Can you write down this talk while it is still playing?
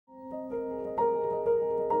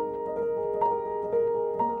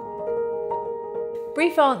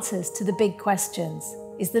Brief Answers to the Big Questions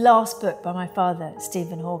is the last book by my father,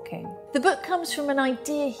 Stephen Hawking. The book comes from an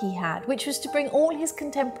idea he had, which was to bring all his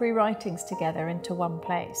contemporary writings together into one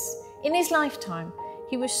place. In his lifetime,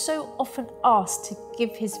 he was so often asked to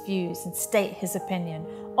give his views and state his opinion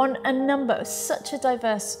on a number of such a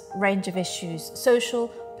diverse range of issues: social,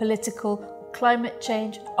 political, climate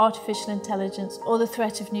change, artificial intelligence, or the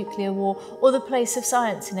threat of nuclear war, or the place of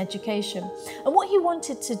science in education. And what he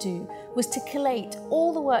wanted to do was to collate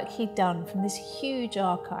all the work he'd done from this huge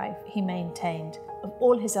archive he maintained of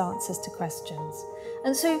all his answers to questions.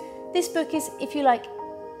 And so this book is, if you like,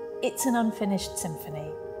 it's an unfinished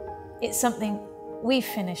symphony. It's something we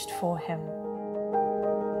finished for him.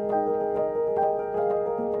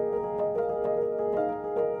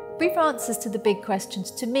 Brief Answers to the Big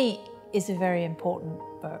Questions, to me, is a very important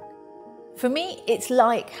book. For me, it's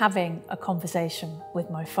like having a conversation with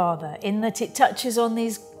my father, in that it touches on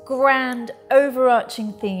these grand,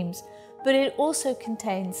 overarching themes, but it also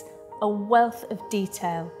contains a wealth of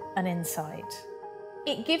detail and insight.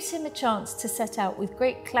 It gives him a chance to set out with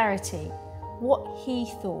great clarity what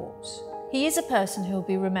he thought. He is a person who will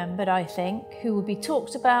be remembered, I think, who will be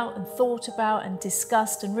talked about and thought about and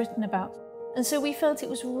discussed and written about. And so we felt it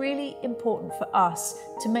was really important for us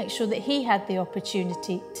to make sure that he had the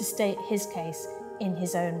opportunity to state his case in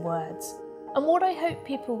his own words. And what I hope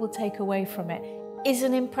people will take away from it is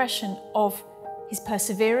an impression of his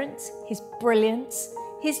perseverance, his brilliance,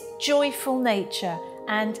 his joyful nature,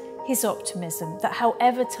 and his optimism that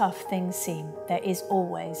however tough things seem, there is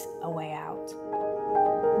always a way out.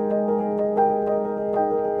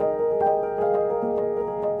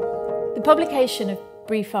 The publication of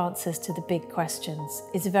Brief Answers to the Big Questions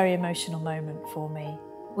is a very emotional moment for me.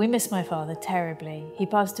 We miss my father terribly. He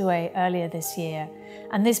passed away earlier this year,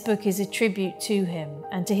 and this book is a tribute to him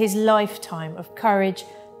and to his lifetime of courage,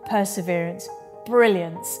 perseverance,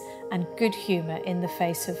 brilliance, and good humour in the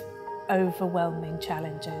face of overwhelming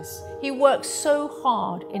challenges. He worked so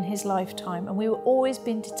hard in his lifetime, and we were always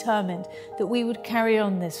been determined that we would carry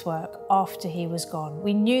on this work after he was gone.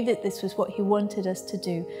 We knew that this was what he wanted us to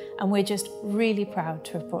do, and we're just really proud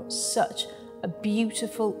to have brought such a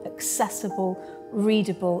beautiful, accessible,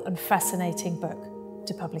 readable and fascinating book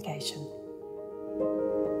to publication.